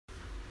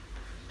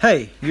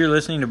Hey, you're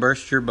listening to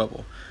Burst Your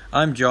Bubble.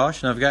 I'm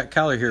Josh, and I've got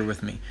Kyler here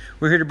with me.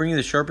 We're here to bring you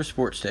the sharpest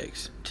sports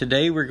takes.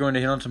 Today, we're going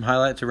to hit on some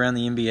highlights around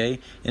the NBA,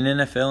 an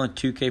NFL and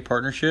 2K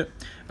partnership,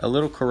 a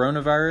little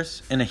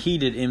coronavirus, and a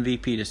heated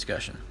MVP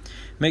discussion.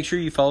 Make sure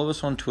you follow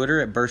us on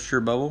Twitter at Burst Your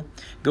Bubble.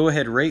 Go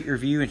ahead, rate,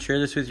 review, and share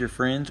this with your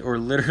friends or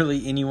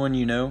literally anyone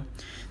you know.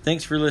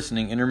 Thanks for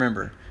listening, and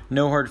remember,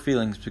 no hard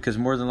feelings, because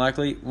more than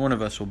likely, one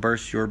of us will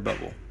burst your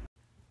bubble.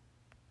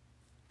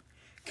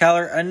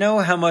 Kyler, I know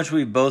how much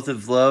we both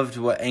have loved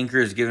what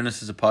Anchor has given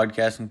us as a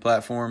podcasting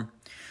platform.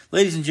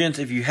 Ladies and gents,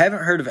 if you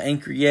haven't heard of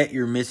Anchor yet,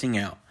 you're missing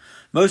out.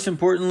 Most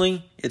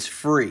importantly, it's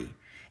free.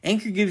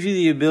 Anchor gives you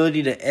the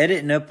ability to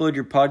edit and upload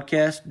your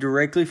podcast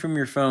directly from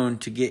your phone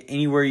to get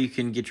anywhere you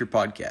can get your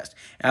podcast.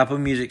 Apple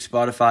Music,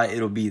 Spotify,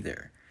 it'll be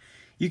there.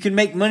 You can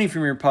make money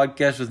from your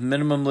podcast with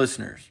minimum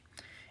listeners.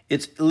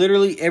 It's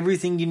literally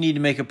everything you need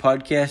to make a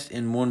podcast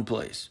in one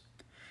place.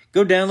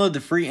 Go download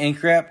the free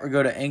Anchor app or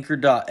go to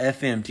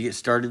anchor.fm to get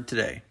started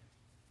today.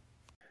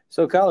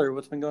 So, Kyler,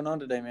 what's been going on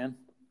today, man?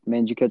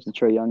 Man, did you catch the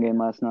Trae Young game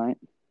last night?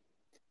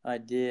 I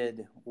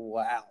did.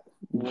 Wow.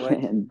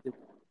 Man,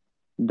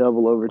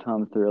 double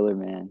overtime thriller,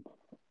 man.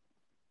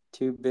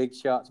 Two big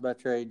shots by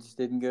Trae just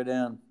didn't go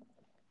down.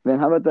 Man,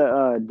 how about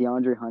that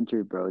DeAndre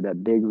Hunter, bro?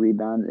 That big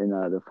rebound in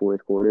the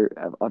fourth quarter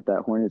off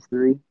that Hornets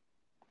three.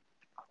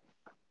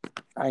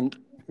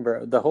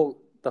 The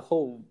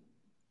whole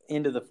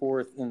end of the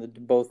fourth and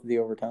both of the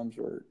overtimes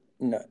were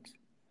nuts.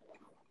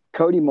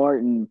 Cody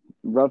Martin,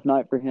 rough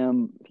night for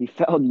him. He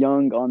fouled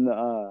Young on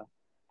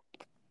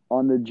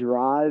the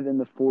drive in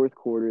the fourth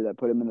quarter that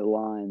put him in the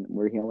line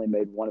where he only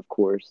made one, of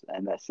course,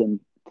 and that sent him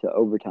to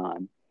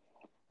overtime.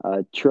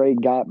 Trae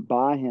got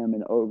by him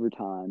in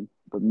overtime,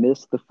 but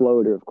missed the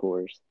floater, of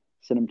course,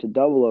 sent him to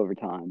double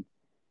overtime.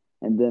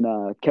 And then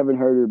Kevin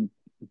Huerter,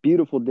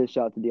 beautiful dish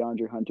out to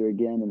DeAndre Hunter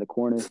again in the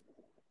corner.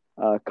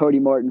 Cody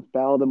Martin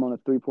fouled him on a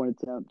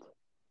three-point attempt.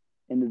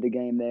 Ended the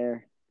game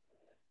there.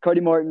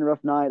 Cody Martin,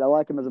 rough night. I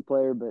like him as a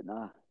player, but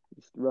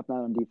it's a rough night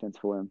on defense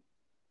for him.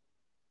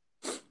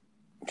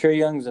 Trae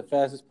Young's the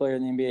fastest player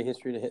in the NBA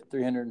history to hit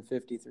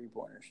 350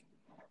 three-pointers.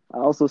 I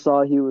also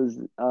saw he was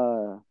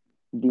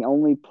the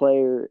only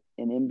player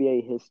in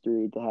NBA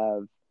history to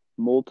have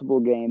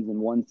multiple games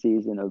in one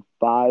season of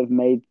 5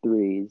 made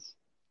threes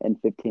and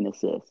 15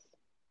 assists.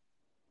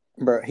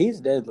 Bro, he's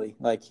deadly.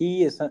 Like,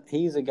 he's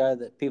a guy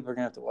that people are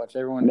going to have to watch.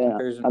 Everyone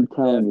compares him to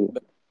Steph,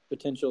 but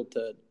potential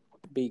to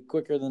be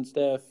quicker than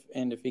Steph,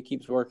 and if he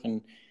keeps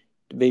working,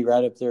 to be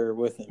right up there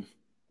with him.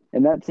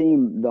 And that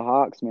team, the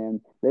Hawks,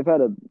 man, they've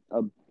had a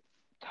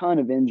ton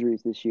of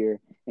injuries this year,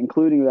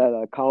 including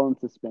that Collins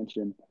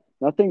suspension.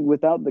 And I think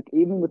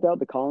even without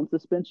the Collins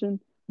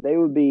suspension, they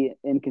would be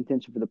in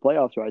contention for the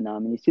playoffs right now. I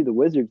mean, you see the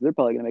Wizards; they're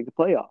probably going to make the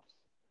playoffs.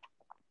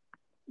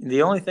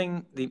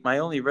 My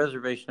only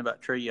reservation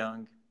about Trae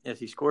Young is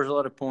he scores a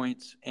lot of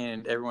points,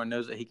 and everyone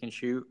knows that he can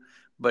shoot.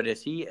 But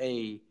is he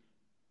a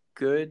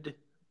good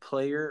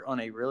player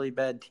on a really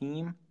bad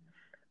team?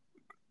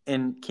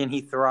 And can he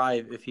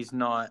thrive if he's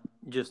not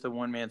just a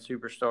one-man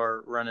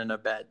superstar running a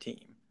bad team?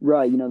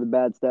 Right, the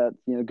bad stats,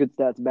 good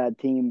stats, bad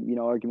team,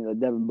 argument that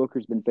Devin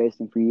Booker's been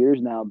facing for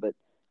years now. But,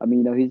 I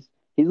mean,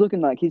 he's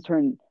looking like he's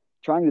trying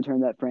to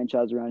turn that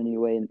franchise around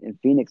anyway in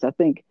Phoenix. I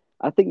think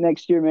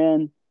next year,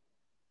 man,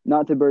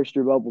 not to burst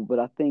your bubble, but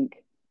I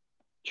think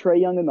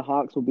Trae Young and the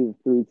Hawks will be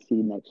the 3rd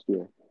seed next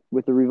year.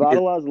 With the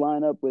revitalized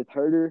lineup with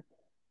Huerter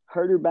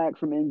back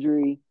from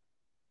injury,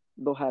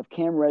 they'll have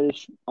Cam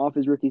Reddish off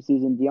his rookie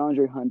season,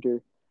 DeAndre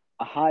Hunter,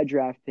 a high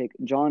draft pick,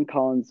 John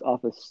Collins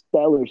off a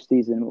stellar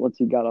season once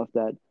he got off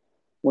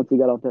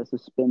that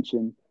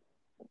suspension.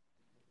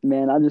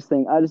 Man, I just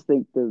think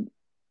the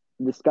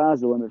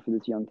sky's the limit for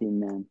this young team,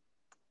 man.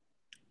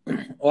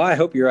 Well, I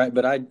hope you're right,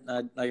 but I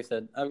like I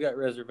said, I've got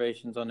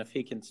reservations on if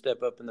he can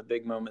step up in the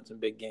big moments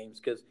and big games,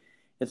 because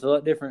it's a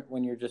lot different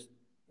when you're just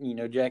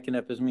jacking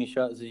up as many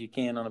shots as you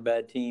can on a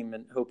bad team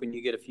and hoping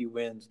you get a few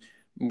wins,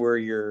 where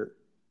you're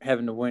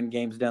having to win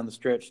games down the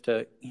stretch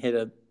to hit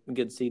a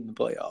good seed in the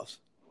playoffs.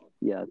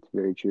 Yeah, it's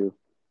very true.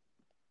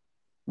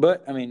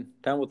 But, I mean,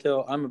 time will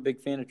tell. I'm a big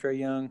fan of Trae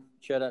Young.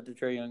 Shout out to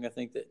Trae Young. I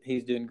think that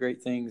he's doing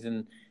great things,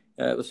 and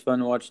it was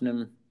fun watching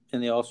him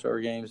in the All-Star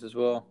games as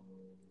well.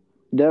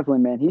 Definitely,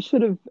 man.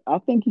 I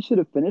think he should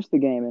have finished the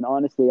game, and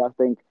honestly, I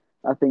think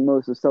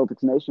most of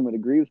Celtics Nation would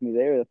agree with me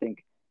there. I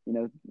think,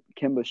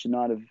 Kemba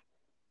shouldn't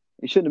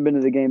have been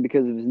in the game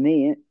because of his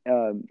knee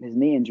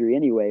injury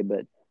anyway,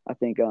 but I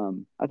think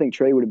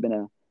Trae would have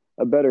been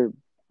a better.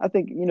 I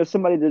think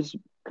somebody that just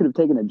could have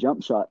taken a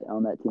jump shot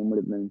on that team would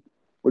have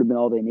been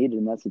all they needed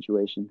in that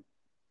situation.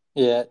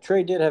 Yeah,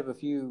 Trae did have a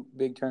few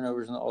big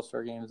turnovers in the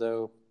All-Star games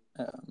though.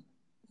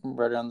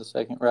 Right around the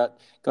second, right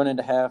going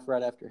into half,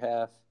 right after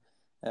half,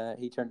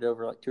 he turned it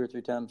over like 2 or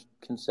 3 times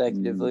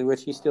consecutively,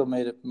 which he still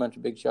made a bunch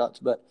of big shots.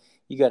 But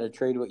you got to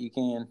trade what you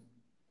can.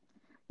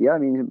 Yeah, I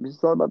mean,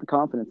 it's all about the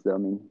confidence, though. I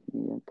mean,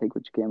 take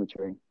what you can with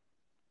Trae.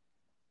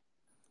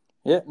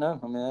 Yeah, no,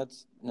 I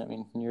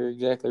mean, you're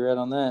exactly right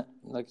on that.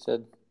 Like I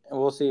said,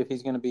 we'll see if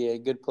he's going to be a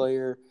good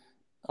player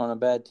on a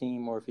bad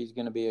team or if he's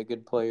going to be a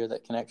good player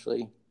that can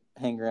actually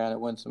hang around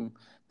and win some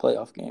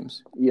playoff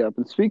games. Yeah,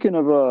 but speaking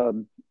of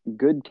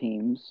good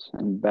teams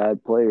and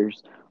bad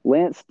players,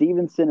 Lance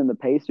Stevenson and the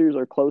Pacers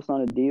are close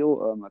on a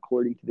deal,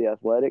 according to the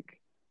Athletic.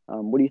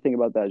 What do you think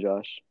about that,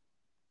 Josh?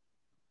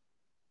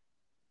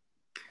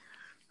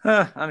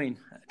 I mean,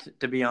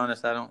 to be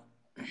honest, I don't.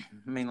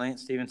 I mean,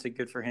 Lance Stevenson,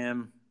 good for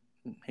him.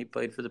 He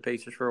played for the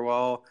Pacers for a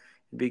while.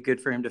 It'd be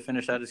good for him to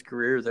finish out his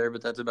career there,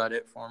 but that's about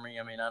it for me.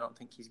 I mean, I don't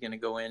think he's going to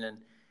go in and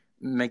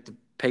make the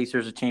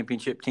Pacers a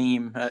championship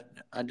team.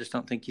 I just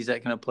don't think he's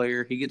that kind of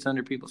player. He gets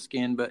under people's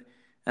skin, but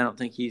I don't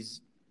think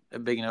he's a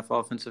big enough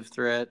offensive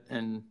threat,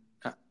 and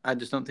I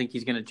just don't think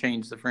he's going to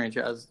change the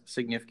franchise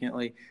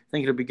significantly. I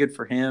think it'll be good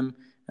for him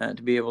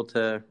to be able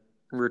to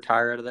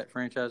retire out of that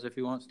franchise if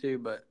he wants to,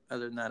 but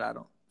other than that, I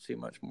don't see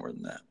much more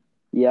than that.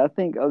 Yeah, I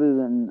think other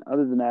than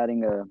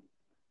adding a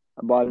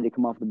body to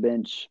come off the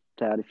bench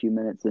to add a few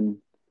minutes and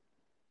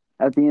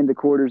at the end of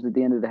quarters, at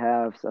the end of the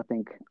halves, I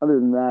think other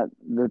than that,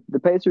 the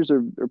Pacers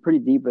are pretty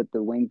deep at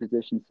the wing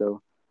position.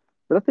 So,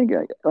 but I think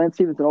Lance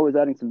Stevenson always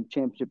adding some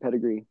championship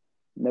pedigree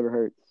never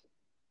hurts.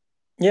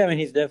 Yeah, I mean,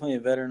 he's definitely a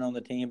veteran on the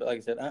team, but like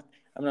I said,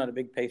 I'm not a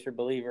big Pacer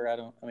believer. I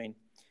mean,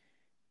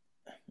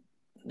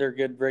 they're a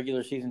good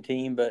regular season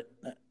team, but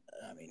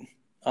I mean,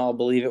 I'll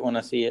believe it when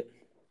I see it.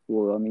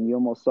 Well, I mean, you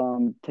almost saw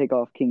him take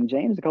off King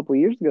James a couple of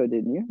years ago,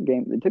 didn't you?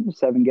 It took him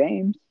 7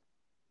 games.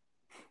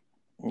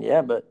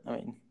 Yeah, but I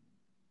mean,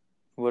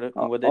 what did he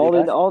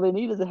all they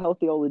need is a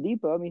healthy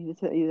Oladipo. I mean,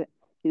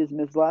 he just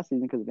missed last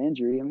season because of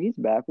injury. I mean, he's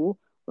back. Well,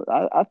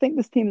 I think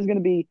this team is going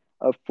to be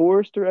a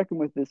force to reckon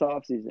with this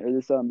offseason or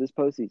this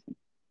postseason.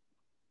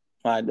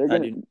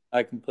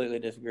 I completely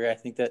disagree. I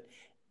think that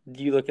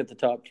you look at the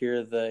top tier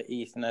of the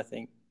East, and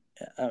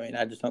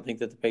I just don't think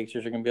that the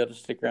Pacers are going to be able to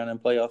stick around in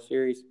playoff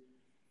series.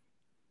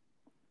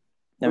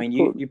 I mean,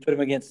 you put them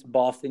against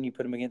Boston, you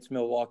put them against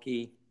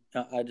Milwaukee.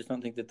 I just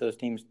don't think that those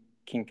teams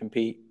can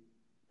compete.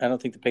 I don't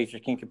think the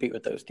Pacers can compete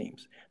with those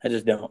teams. I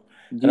just don't.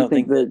 Do you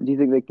think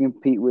they can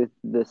compete with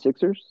the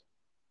Sixers?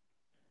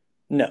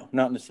 No,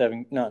 not in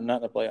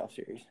the playoff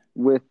series.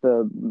 With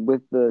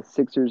the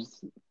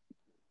Sixers'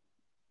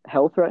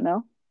 health right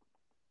now?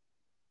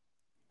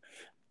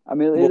 I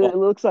mean, it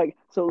looks like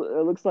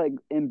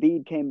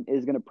Embiid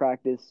is going to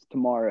practice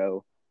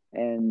tomorrow,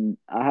 and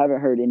I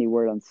haven't heard any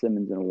word on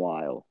Simmons in a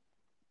while.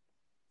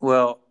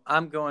 Well,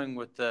 I'm going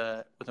with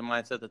the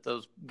mindset that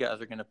those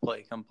guys are going to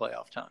play come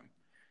playoff time.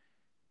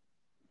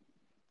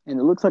 And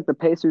it looks like the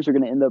Pacers are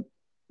going to end up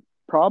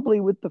probably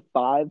with the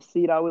 5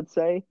 seed, I would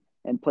say,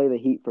 and play the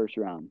Heat first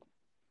round.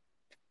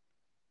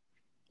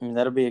 I mean,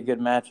 that'll be a good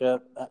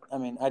matchup. I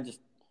mean,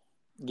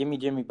 give me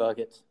Jimmy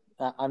buckets.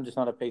 I'm just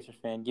not a Pacers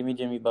fan. Give me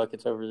Jimmy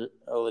buckets over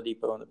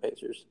Oladipo and the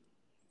Pacers.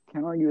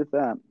 Can't argue with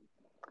that.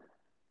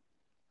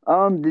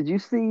 Did you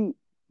see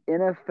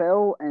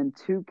NFL and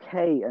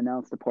 2K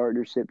announced a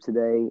partnership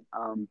today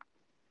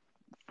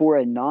for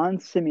a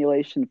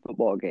non-simulation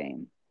football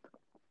game?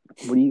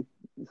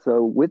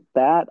 So with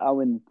that, I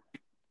would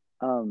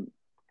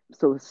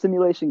so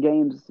simulation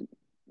games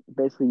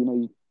basically,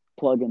 you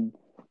plug and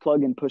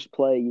push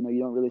play. You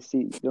don't really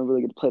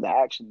get to play the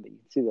action, but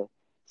you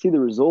see the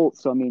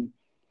results. So I mean,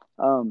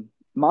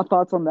 my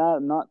thoughts on that,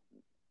 not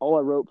all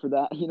I wrote for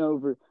that,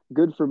 for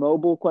good for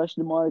mobile ?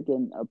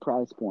 And a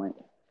price point.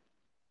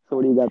 So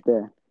what do you got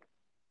there?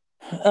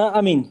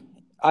 I mean,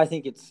 I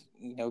think it's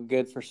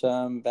good for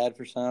some, bad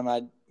for some.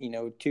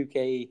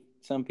 2K,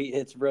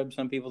 it's rubbed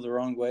some people the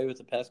wrong way with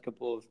the past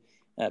couple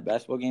of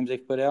basketball games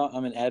they've put out.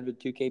 I'm an avid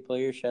 2K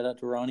player. Shout out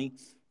to Ronnie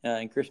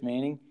and Chris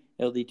Manning,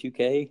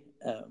 LD2K.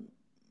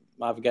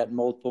 I've got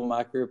multiple of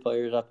my career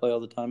players. I play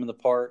all the time in the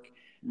park.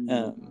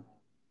 Mm-hmm.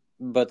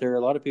 But there are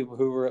a lot of people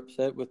who were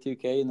upset with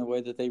 2K and the way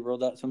that they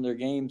rolled out some of their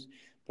games.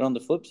 But on the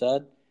flip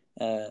side,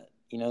 there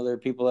are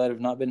people that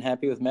have not been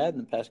happy with Madden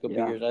the past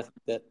couple of years.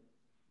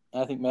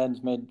 I think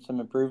Madden's made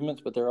some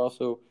improvements, but there are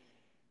also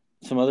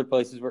some other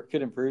places where it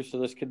could improve. So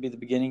this could be the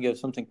beginning of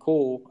something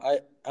cool.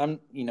 I'm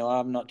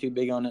not too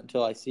big on it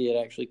until I see it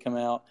actually come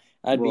out.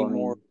 I'm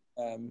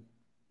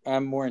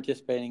more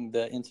anticipating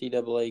the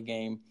NCAA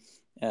game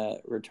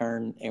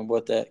return and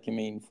what that can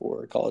mean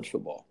for college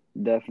football.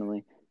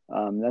 Definitely.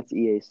 That's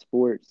EA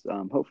Sports.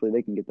 Hopefully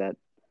they can get that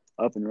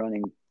up and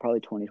running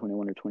probably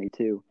 2021 or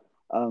 22.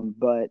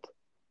 But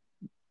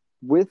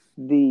with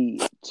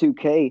the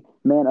 2K,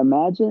 man,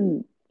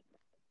 imagine.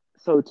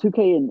 So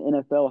 2K and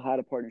NFL had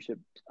a partnership.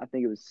 I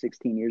think it was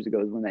 16 years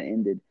ago is when that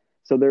ended.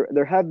 So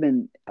there have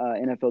been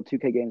NFL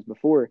 2K games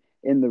before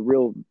in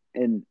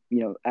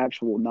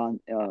actual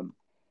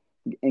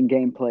in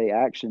gameplay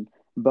action.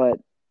 But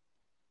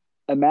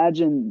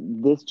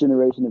imagine this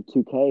generation of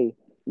 2K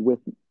with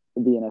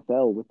the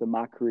NFL, with the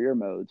My Career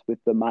modes, with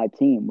the My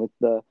Team, with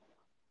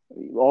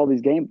all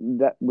these games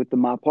with the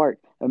My Park.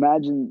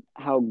 Imagine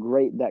how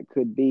great that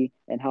could be,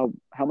 and how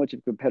much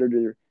of a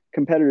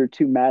competitor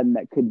to Madden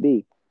that could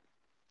be.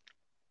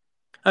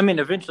 I mean,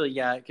 eventually,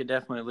 yeah, it could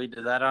definitely lead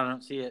to that. I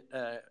don't see it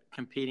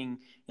competing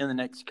in the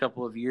next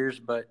couple of years,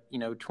 but,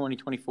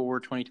 2024,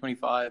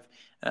 2025,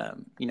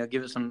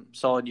 give it some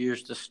solid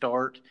years to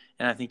start.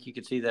 And I think you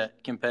could see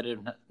that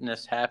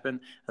competitiveness happen.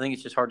 I think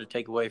it's just hard to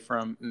take away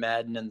from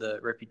Madden and the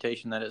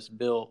reputation that it's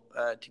built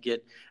to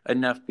get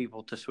enough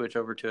people to switch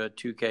over to a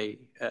 2K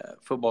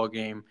football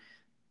game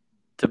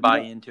to buy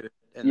into it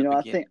in the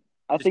I beginning.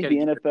 think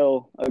the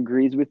NFL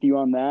agrees with you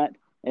on that,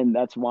 and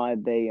that's why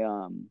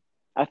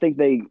I think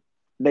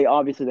they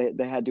obviously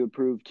they had to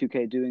approve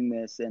 2K doing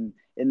this, and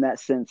in that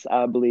sense,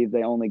 I believe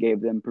they only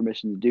gave them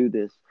permission to do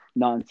this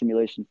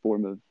non-simulation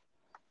form of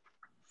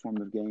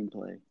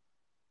gameplay.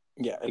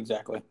 Yeah,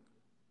 exactly.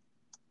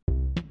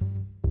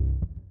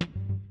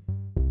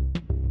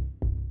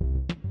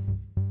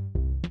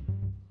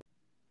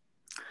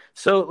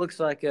 So it looks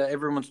like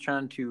everyone's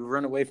trying to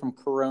run away from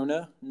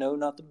Corona. No,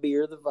 not the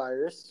beer, the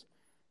virus.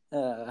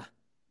 The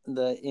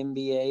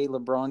NBA,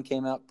 LeBron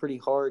came out pretty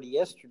hard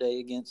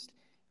yesterday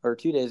or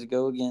 2 days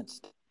ago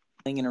against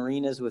playing in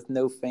arenas with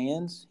no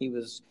fans. He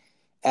was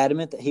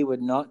adamant that he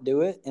would not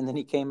do it, and then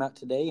he came out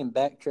today and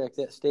backtracked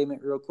that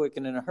statement real quick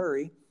and in a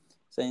hurry,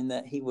 saying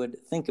that he would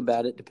think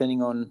about it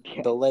depending on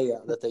the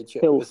layout that they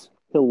chose.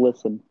 He'll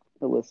listen.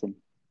 He'll listen.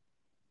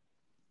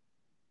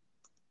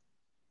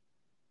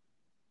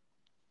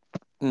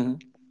 Mm-hmm.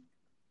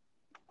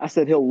 I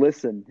said he'll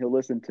listen. He'll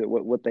listen to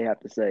what they have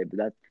to say,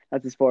 but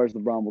that's as far as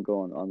LeBron will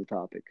go on the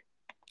topic.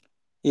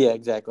 Yeah,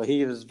 exactly.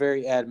 He was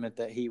very adamant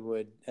that he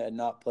would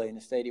not play in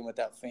a stadium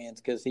without fans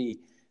because he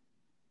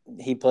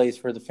plays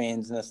for the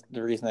fans, and that's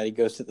the reason that he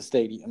goes to the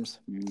stadiums.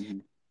 Mm-hmm.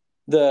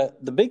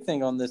 The big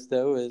thing on this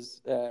though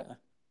is that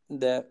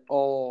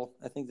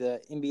I think the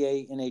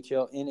NBA,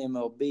 NHL, and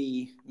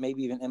MLB,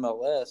 maybe even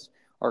MLS,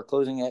 are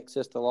closing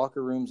access to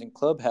locker rooms and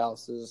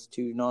clubhouses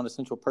to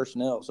non-essential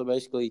personnel. So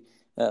basically,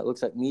 it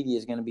looks like media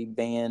is going to be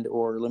banned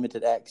or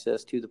limited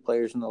access to the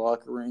players in the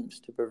locker rooms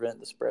to prevent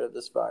the spread of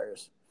this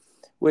virus,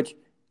 which,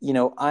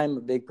 I'm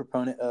a big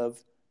proponent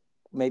of.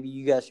 Maybe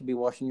you guys should be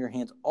washing your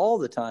hands all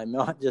the time,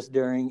 not just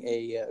during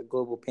a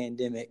global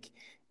pandemic.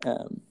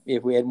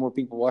 If we had more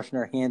people washing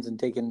our hands and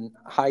taking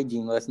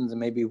hygiene lessons, and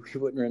maybe we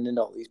wouldn't run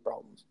into all these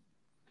problems.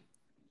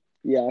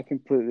 Yeah, I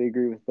completely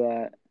agree with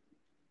that.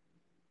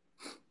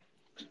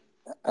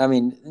 I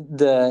mean,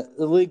 the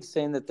league's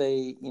saying that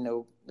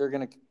they're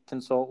going to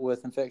consult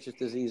with infectious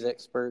disease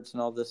experts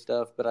and all this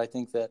stuff, but I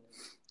think that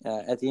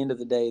at the end of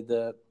the day,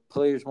 the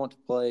players want to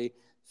play,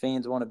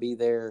 fans want to be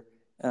there.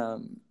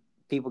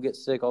 People get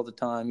sick all the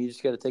time. You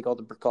just got to take all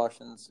the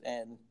precautions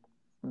and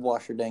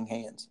wash your dang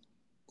hands.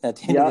 At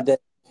the end of the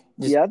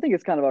day, I think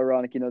it's kind of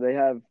ironic. They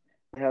have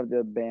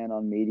the ban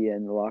on media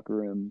in the locker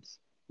rooms,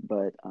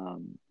 but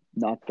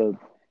not the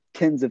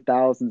tens of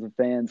thousands of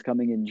fans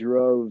coming in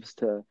droves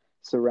to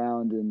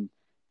surround and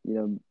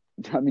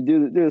I mean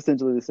do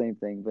essentially the same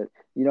thing. But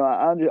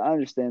I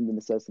understand the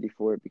necessity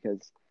for it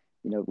because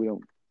we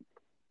don't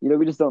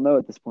we just don't know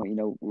at this point.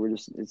 We're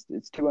just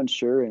it's too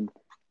unsure, and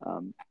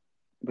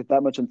with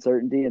that much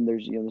uncertainty, and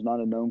there's not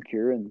a known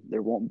cure, and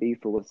there won't be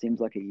for what seems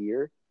like a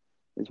year,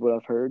 is what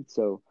I've heard.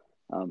 So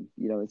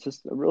it's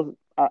just a real.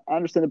 I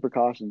understand the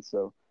precautions,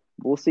 so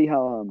we'll see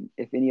how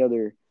if any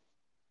other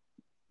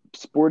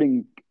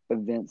sporting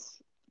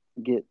events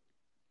get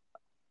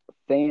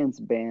fans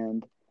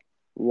banned,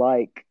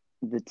 like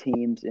the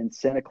teams in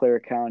Santa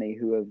Clara County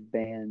who have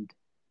banned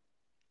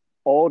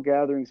all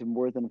gatherings of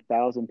more than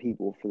 1,000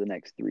 people for the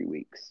next 3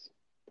 weeks.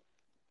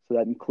 So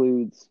that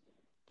includes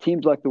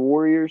teams like the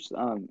Warriors,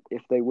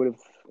 if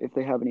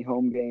they have any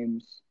home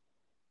games,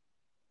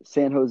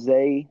 San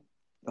Jose,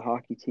 the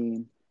hockey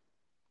team.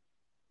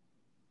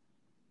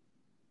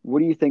 What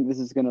do you think this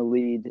is going to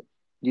lead?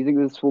 Do you think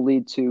this will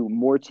lead to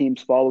more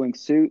teams following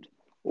suit,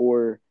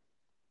 or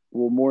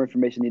will more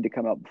information need to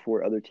come out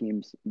before other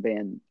teams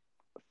ban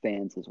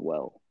fans as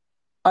well?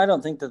 I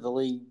don't think that the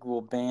league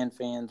will ban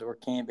fans or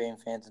can ban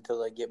fans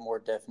until they get more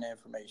definite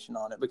information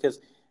on it, because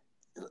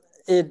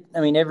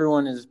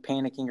everyone is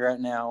panicking right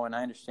now, and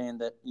I understand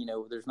that,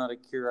 there's not a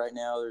cure right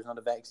now. There's not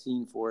a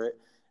vaccine for it.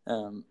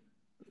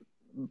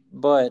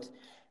 But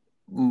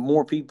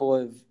more people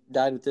have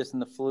died with this than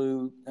the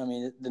flu. I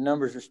mean, the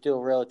numbers are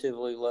still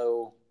relatively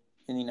low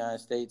in the United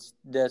States.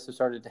 Deaths have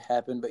started to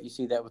happen, but you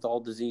see that with all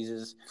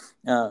diseases.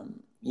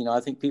 I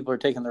think people are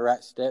taking the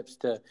right steps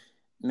to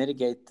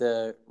mitigate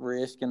the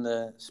risk and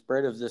the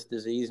spread of this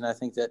disease. And I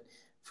think that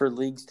for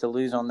leagues to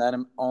lose on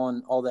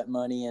all that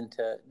money and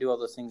to do all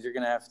those things, you're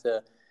going to have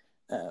to,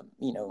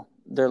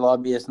 their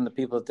lobbyists and the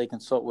people that they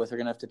consult with are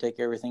going to have to take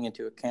everything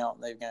into account.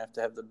 And they're going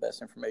to have the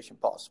best information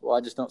possible. I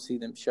just don't see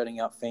them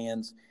shutting out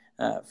fans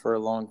for a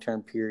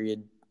long-term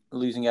period,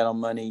 losing out on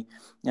money,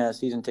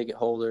 season ticket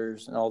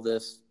holders, and all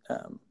this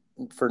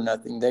for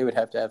nothing. They would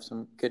have to have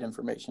some good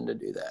information to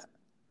do that.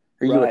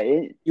 Or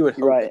right. You would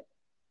hope right. that.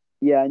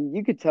 Yeah, and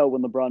you could tell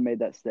when LeBron made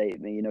that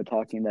statement,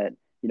 talking that,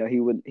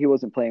 he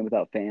wasn't playing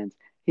without fans.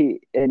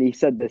 He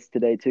said this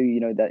today too,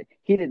 that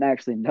he didn't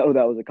actually know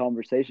that was a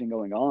conversation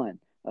going on,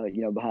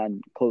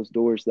 behind closed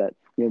doors, that,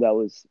 that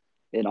was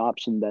an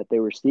option that they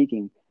were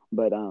seeking.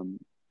 But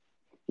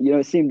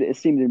it seemed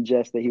in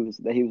jest that he was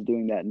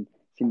doing that and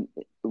seemed,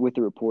 with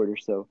the reporter.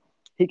 So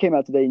he came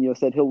out today and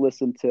said he'll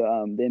listen to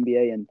the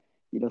NBA and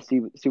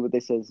see what they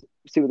say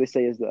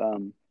is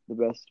the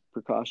best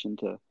precaution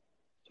to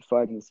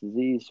fighting this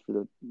disease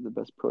for the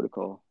best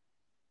protocol.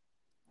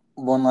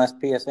 One last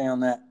PSA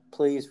on that.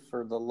 Please,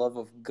 for the love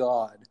of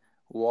God,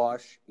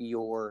 wash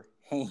your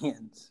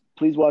hands.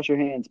 Please wash your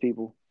hands,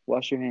 people.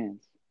 Wash your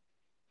hands.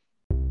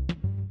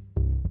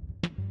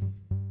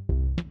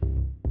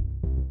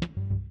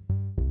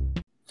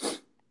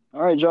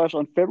 All right, Josh,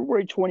 on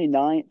February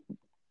 29th,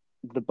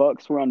 the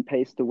Bucks were on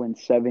pace to win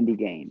 70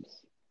 games.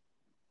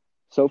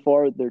 So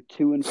far, they're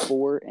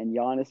 2-4, and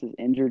Giannis is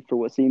injured for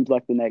what seems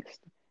like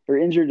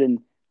and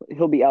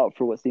he'll be out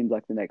for what seems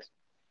like the next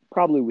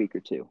probably week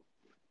or two.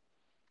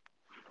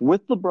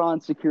 With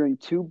LeBron securing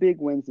 2 big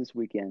wins this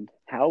weekend,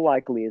 how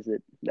likely is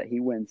it that he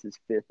wins his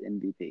 5th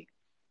MVP?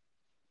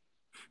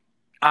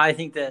 I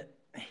think that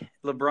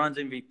LeBron's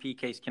MVP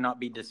case cannot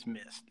be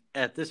dismissed.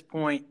 At this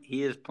point,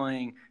 he is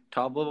playing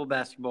top-level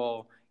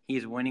basketball. He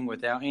is winning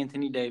without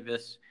Anthony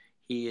Davis.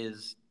 He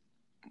is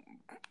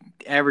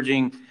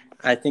averaging,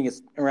 I think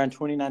it's around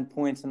 29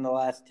 points in the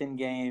last 10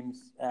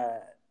 games.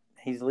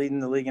 He's leading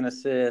the league in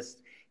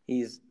assists.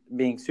 He's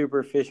being super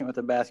efficient with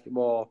the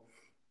basketball.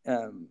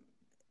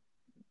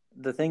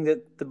 The thing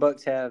that the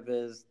Bucks have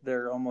is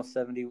they're almost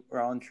 70.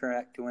 We're on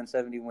track to win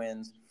 70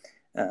 wins.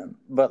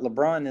 But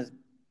LeBron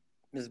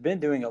has been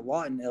doing a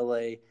lot in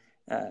LA.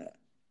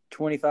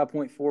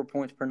 25.4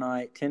 points per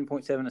night,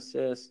 10.7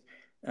 assists.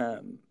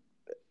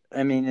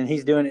 And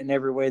he's doing it in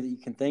every way that you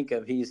can think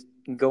of. He's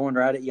going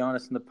right at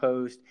Giannis in the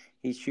post.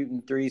 He's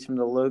shooting threes from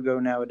the logo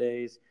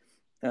nowadays.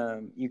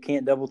 You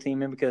can't double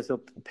team him because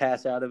he'll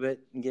pass out of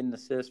it and get an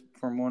assist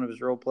from one of his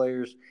role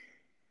players.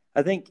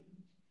 I think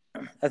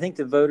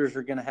the voters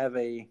are going to have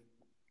a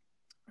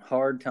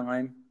hard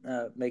time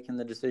making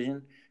the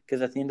decision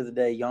because at the end of the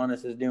day,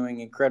 Giannis is doing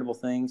incredible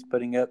things,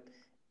 putting up.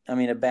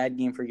 A bad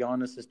game for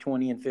Giannis is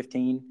 20 and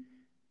 15.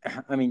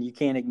 You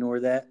can't ignore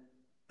that.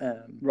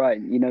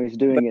 Right. He's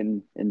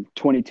doing it in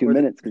 22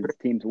 minutes because his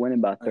team's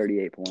winning by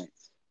 38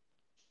 points.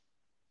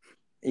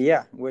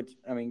 Yeah,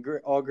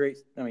 all great.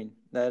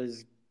 That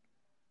is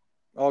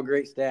all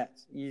great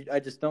stats. I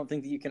just don't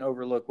think that you can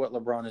overlook what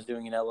LeBron is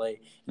doing in LA.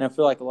 And I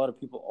feel like a lot of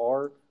people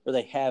are, or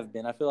they have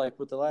been. I feel like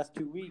with the last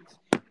 2 weeks,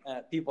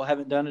 people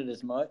haven't done it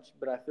as much.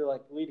 But I feel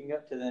like leading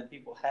up to then,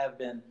 people have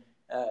been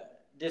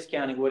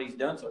discounting what he's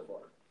done so far.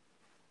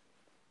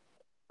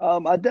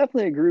 I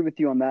definitely agree with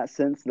you on that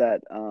sense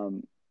that,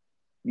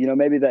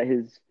 maybe that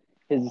his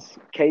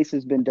case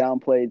has been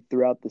downplayed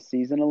throughout the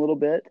season a little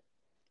bit.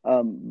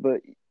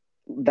 But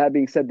that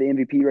being said, the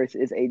MVP race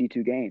is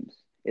 82 games.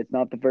 It's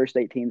not the first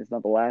 18. It's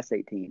not the last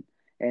 18.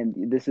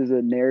 And this is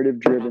a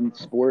narrative-driven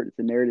sport. It's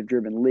a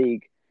narrative-driven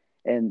league.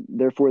 And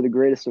therefore, the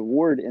greatest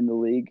award in the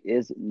league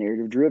is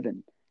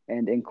narrative-driven.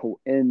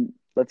 And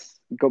let's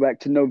go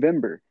back to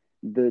November.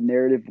 The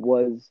narrative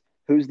was,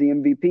 who's the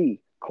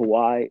MVP,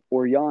 Kawhi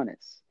or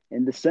Giannis?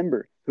 In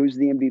December, who's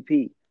the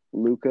MVP,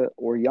 Luka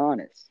or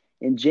Giannis?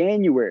 In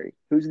January,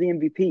 who's the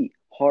MVP,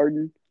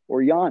 Harden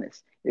or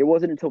Giannis? It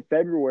wasn't until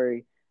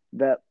February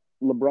that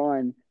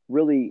LeBron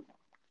really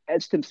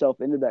etched himself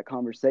into that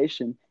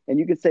conversation. And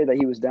you could say that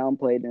he was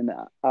downplayed, and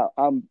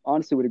I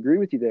honestly would agree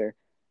with you there,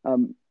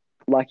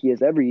 like he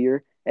is every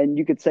year. And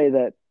you could say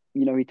that,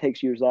 he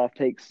takes years off,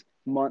 takes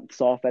months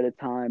off at a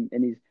time,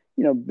 and he's,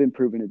 been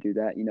proven to do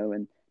that,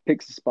 and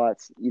picks the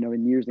spots,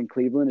 in years in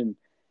Cleveland and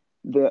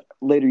the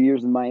later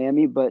years in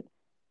Miami. But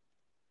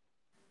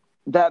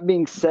that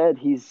being said,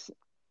 he's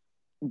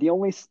the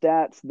only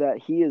stats that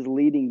he is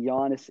leading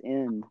Giannis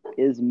in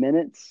is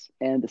minutes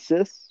and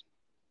assists.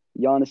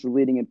 Giannis is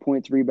leading in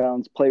points,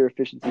 rebounds, player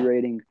efficiency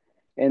rating,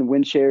 and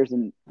win shares.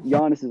 And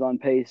Giannis is on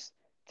pace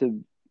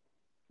to,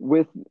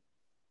 with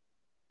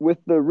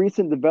the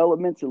recent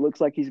developments, it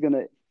looks like he's going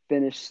to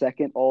finish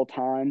second all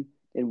time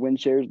in win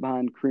shares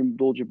behind Kareem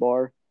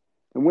Abdul-Jabbar.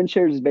 And win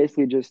shares is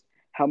basically just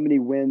how many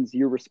wins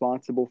you're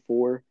responsible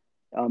for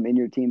in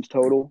your team's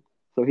total.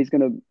 So he's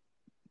going to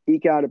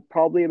eke out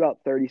probably about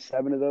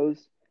 37 of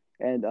those.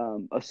 And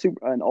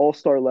an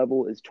all-star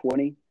level is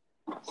 20.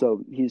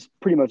 So he's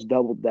pretty much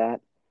doubled that.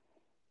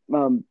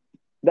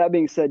 That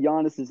being said,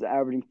 Giannis is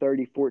averaging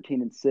 30,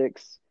 14, and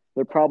 6.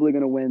 They're probably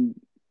going to win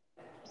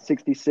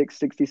 66,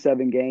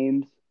 67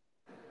 games.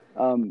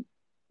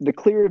 The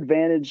clear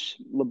advantage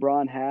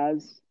LeBron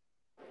has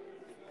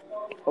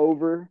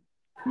over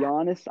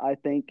Giannis, I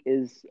think,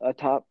 is a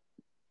top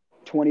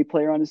 20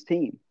 player on his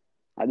team.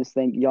 I just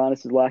think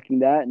Giannis is lacking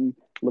that, and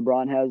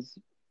LeBron has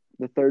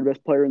the third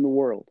best player in the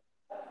world.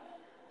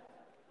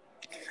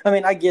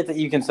 I get that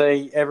you can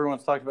say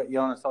everyone's talked about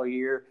Giannis all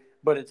year,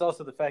 but it's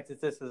also the fact that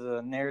this is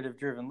a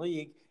narrative-driven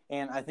league,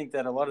 and I think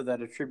that a lot of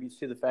that attributes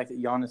to the fact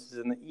that Giannis is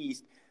in the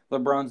East,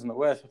 LeBron's in the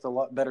West with a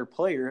lot better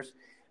players.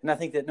 And I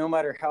think that no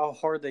matter how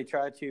hard they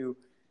try to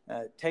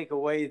take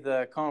away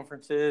the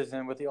conferences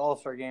and with the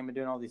All-Star game and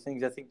doing all these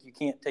things, I think you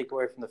can't take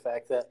away from the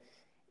fact that,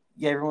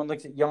 everyone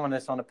looks at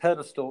Giannis on a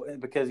pedestal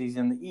because he's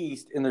in the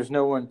East, and there's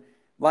no one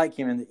like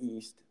him in the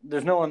East.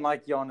 There's no one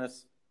like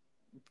Giannis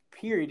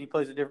period, he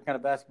plays a different kind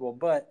of basketball.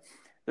 But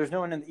there's no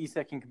one in the East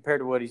that can compare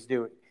to what he's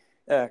doing.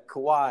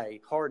 Kawhi,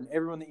 Harden,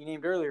 everyone that you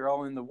named earlier are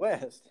all in the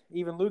West.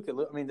 Even Luka,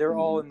 I mean, they're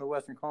all in the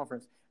Western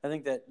Conference. I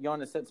think that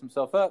Giannis sets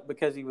himself up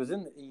because he was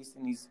in the East,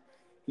 and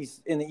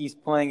he's in the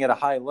East playing at a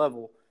high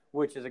level,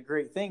 which is a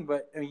great thing.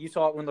 But I mean, you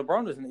saw it when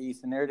LeBron was in the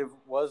East. The narrative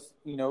was,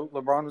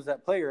 LeBron was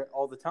that player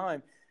all the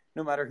time.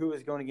 No matter who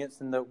was going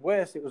against in the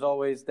West, it was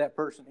always that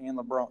person and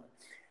LeBron.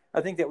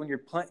 I think that when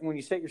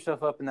you set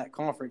yourself up in that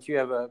conference, you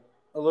have a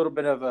little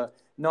bit of a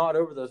nod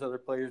over those other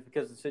players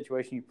because of the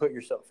situation you put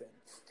yourself in.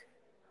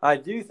 I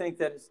do think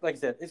that it's, like I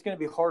said, it's going to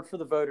be hard for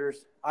the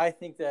voters. I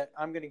think that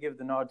I'm going to give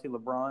the nod to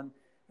LeBron.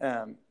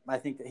 I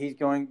think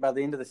that by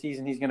the end of the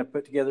season, he's going to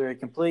put together a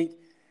complete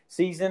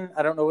season.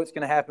 I don't know what's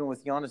going to happen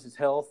with Giannis's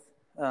health.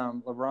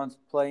 LeBron's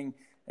playing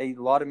a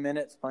lot of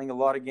minutes, playing a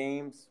lot of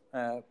games,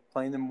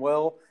 playing them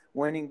well,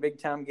 winning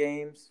big-time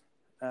games.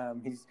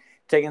 He's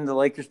taking the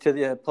Lakers to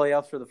the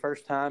playoffs for the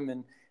first time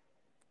in,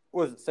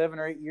 7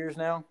 or 8 years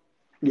now?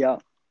 Yeah.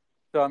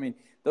 So, I mean,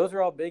 those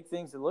are all big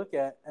things to look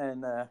at.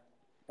 And,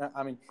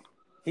 I mean,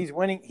 he's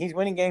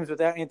winning games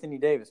without Anthony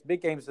Davis,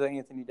 big games without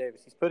Anthony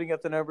Davis. He's putting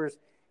up the numbers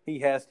he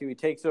has to. He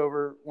takes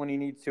over when he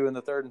needs to in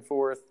the third and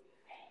fourth.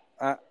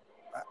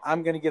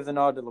 I'm going to give the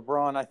nod to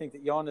LeBron. I think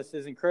that Giannis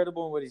is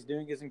incredible, and what he's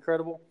doing is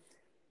incredible.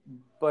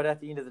 But at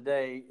the end of the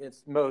day,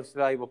 it's most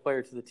valuable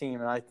player to the team,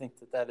 and I think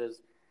that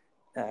is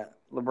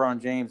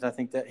LeBron James. I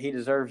think that he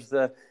deserves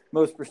the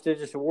most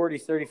prestigious award.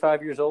 He's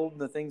 35 years old,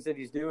 and the things that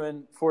he's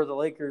doing for the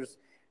Lakers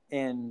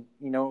and,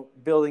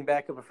 building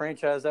back up a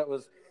franchise that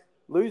was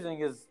losing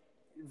is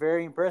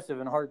very impressive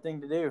and a hard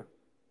thing to do.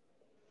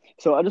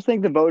 So I just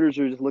think the voters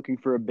are just looking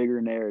for a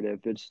bigger narrative.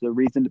 It's the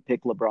reason to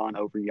pick LeBron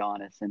over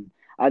Giannis. And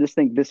I just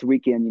think this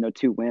weekend,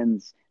 2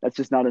 wins, that's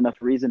just not enough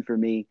reason for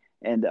me.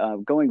 And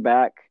going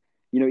back,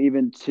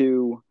 even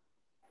to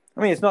 –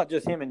 I mean, it's not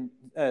just him and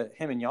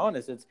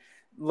Giannis. It's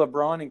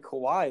LeBron and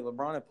Kawhi,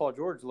 LeBron and Paul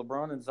George,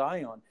 LeBron and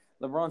Zion.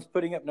 LeBron's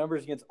putting up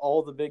numbers against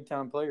all the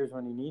big-time players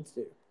when he needs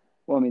to.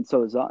 Well, I mean,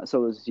 so is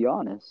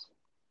Giannis.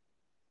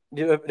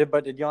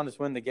 But did Giannis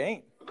win the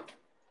game?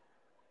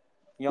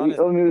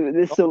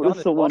 This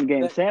is a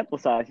one-game sample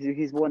size.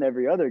 He's won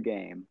every other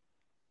game.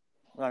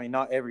 I mean,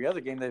 not every other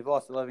game. They've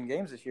lost 11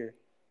 games this year.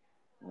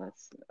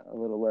 That's a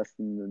little less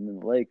than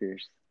the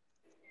Lakers.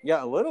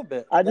 Yeah, a little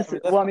bit. That's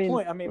my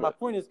point. I mean, my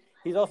point is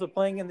he's also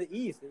playing in the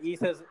East. The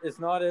East is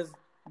not as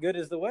good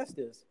as the West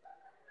is.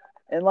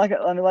 And like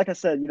I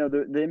said,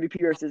 the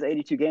MVP race is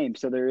 82 games,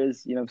 so there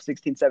is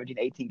 16, 17,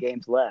 18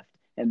 games left,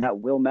 and that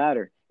will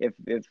matter. If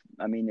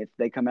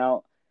they come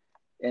out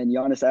and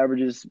Giannis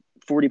averages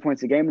 40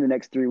 points a game in the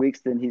next 3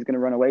 weeks, then he's going to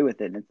run away with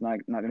it, and it's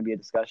not going to be a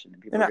discussion.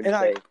 And people are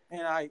going to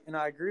say, and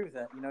I agree with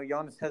that.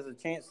 Giannis has a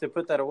chance to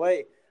put that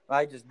away.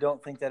 I just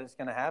don't think that it's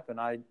going to happen.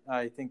 I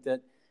think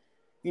that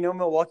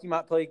Milwaukee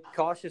might play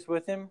cautious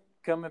with him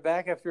coming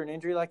back after an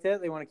injury like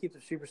that. They want to keep the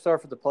superstar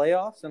for the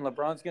playoffs, and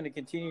LeBron's going to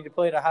continue to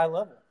play at a high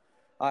level.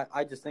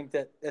 I just think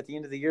that at the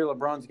end of the year,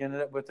 LeBron's going to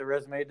end up with the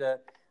resume to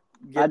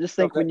get. I just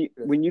think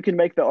when you can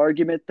make the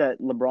argument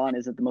that LeBron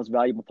isn't the most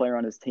valuable player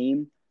on his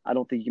team, I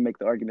don't think you can make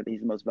the argument that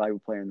he's the most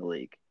valuable player in the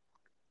league.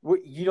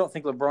 You don't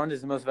think LeBron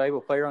is the most valuable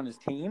player on his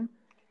team?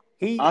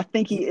 I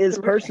think he is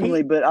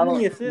personally, but I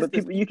don't. But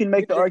people, you can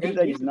make the argument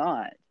that he's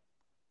not.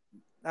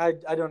 I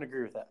don't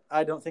agree with that.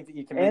 I don't think that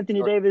you can.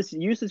 Anthony Davis'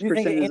 usage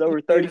percentage is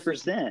over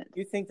 30%.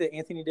 You think that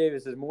Anthony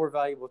Davis is more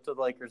valuable to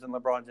the Lakers than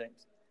LeBron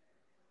James?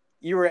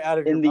 You were out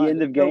of your mind. In the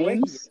end of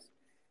games?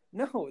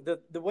 No,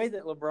 the way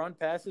that LeBron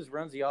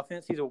runs the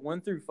offense, he's a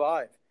 1 through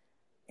 5.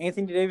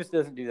 Anthony Davis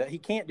doesn't do that. He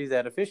can't do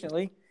that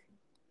efficiently.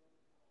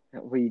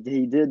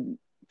 He did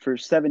for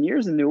 7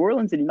 years in New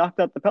Orleans, and he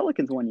knocked out the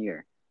Pelicans one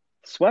year.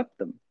 Swept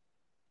them.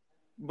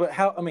 But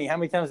how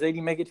many times did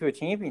he make it to a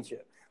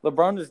championship?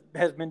 LeBron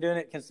has been doing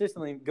it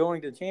consistently,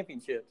 going to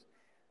championships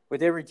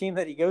with every team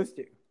that he goes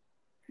to.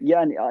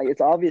 Yeah, and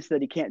it's obvious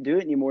that he can't do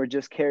it anymore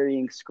just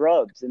carrying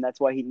scrubs, and that's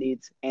why he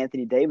needs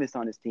Anthony Davis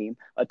on his team,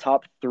 a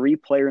top 3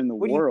 player in the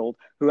world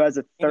who has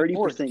a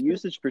 30%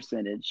 usage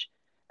percentage,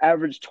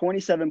 averaged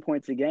 27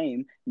 points a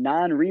game,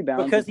 9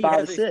 rebounds, because and 5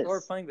 assists. Because he has a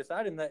star playing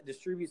beside him that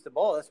distributes the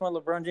ball. That's why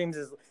LeBron James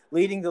is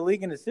leading the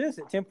league in assists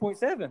at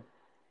 10.7.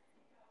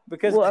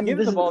 Because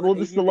this is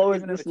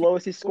the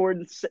lowest he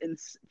scored in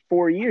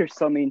 4 years.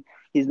 So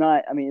he's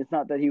not. It's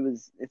not that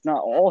it's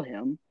not all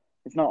him.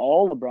 It's not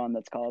all LeBron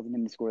that's causing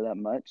him to score that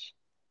much.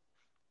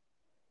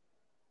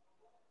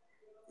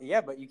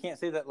 Yeah, but you can't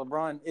say that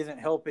LeBron isn't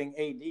helping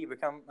AD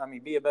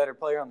be a better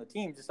player on the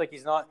team. Just like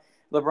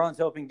LeBron's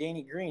helping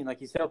Danny Green, like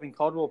he's helping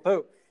Caldwell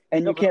Pope.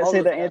 And you can't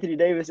say that Anthony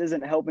Davis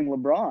isn't helping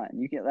LeBron.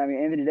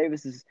 Anthony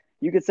Davis is.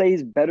 You could say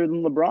he's better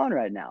than LeBron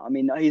right now.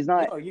 He's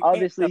not.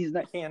 Obviously, he's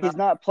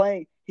not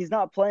playing. He's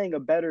not playing a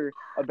better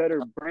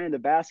brand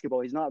of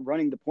basketball. He's not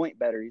running the point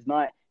better. He's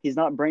not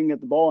bringing up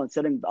the ball and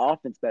setting the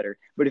offense better.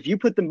 But if you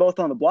put them both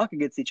on the block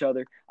against each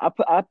other,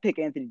 I pick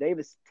Anthony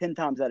Davis 10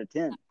 times out of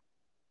 10.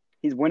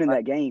 He's winning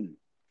that game.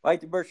 I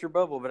like to burst your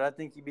bubble, but I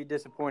think you'd be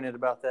disappointed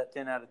about that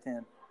 10 out of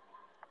 10.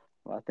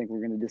 Well, I think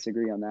we're going to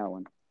disagree on that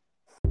one.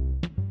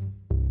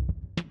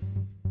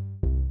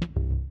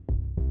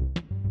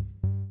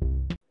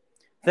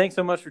 Thanks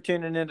so much for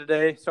tuning in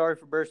today. Sorry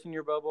for bursting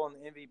your bubble on the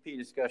MVP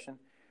discussion.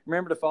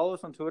 Remember to follow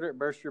us on Twitter at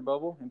Burst Your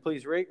Bubble, and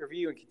please rate,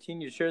 review, and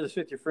continue to share this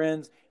with your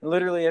friends and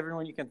literally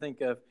everyone you can think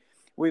of.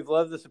 We've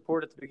loved the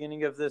support at the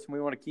beginning of this, and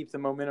we want to keep the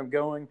momentum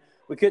going.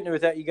 We couldn't do it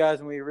without you guys,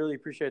 and we really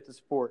appreciate the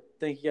support.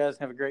 Thank you guys,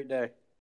 and have a great day.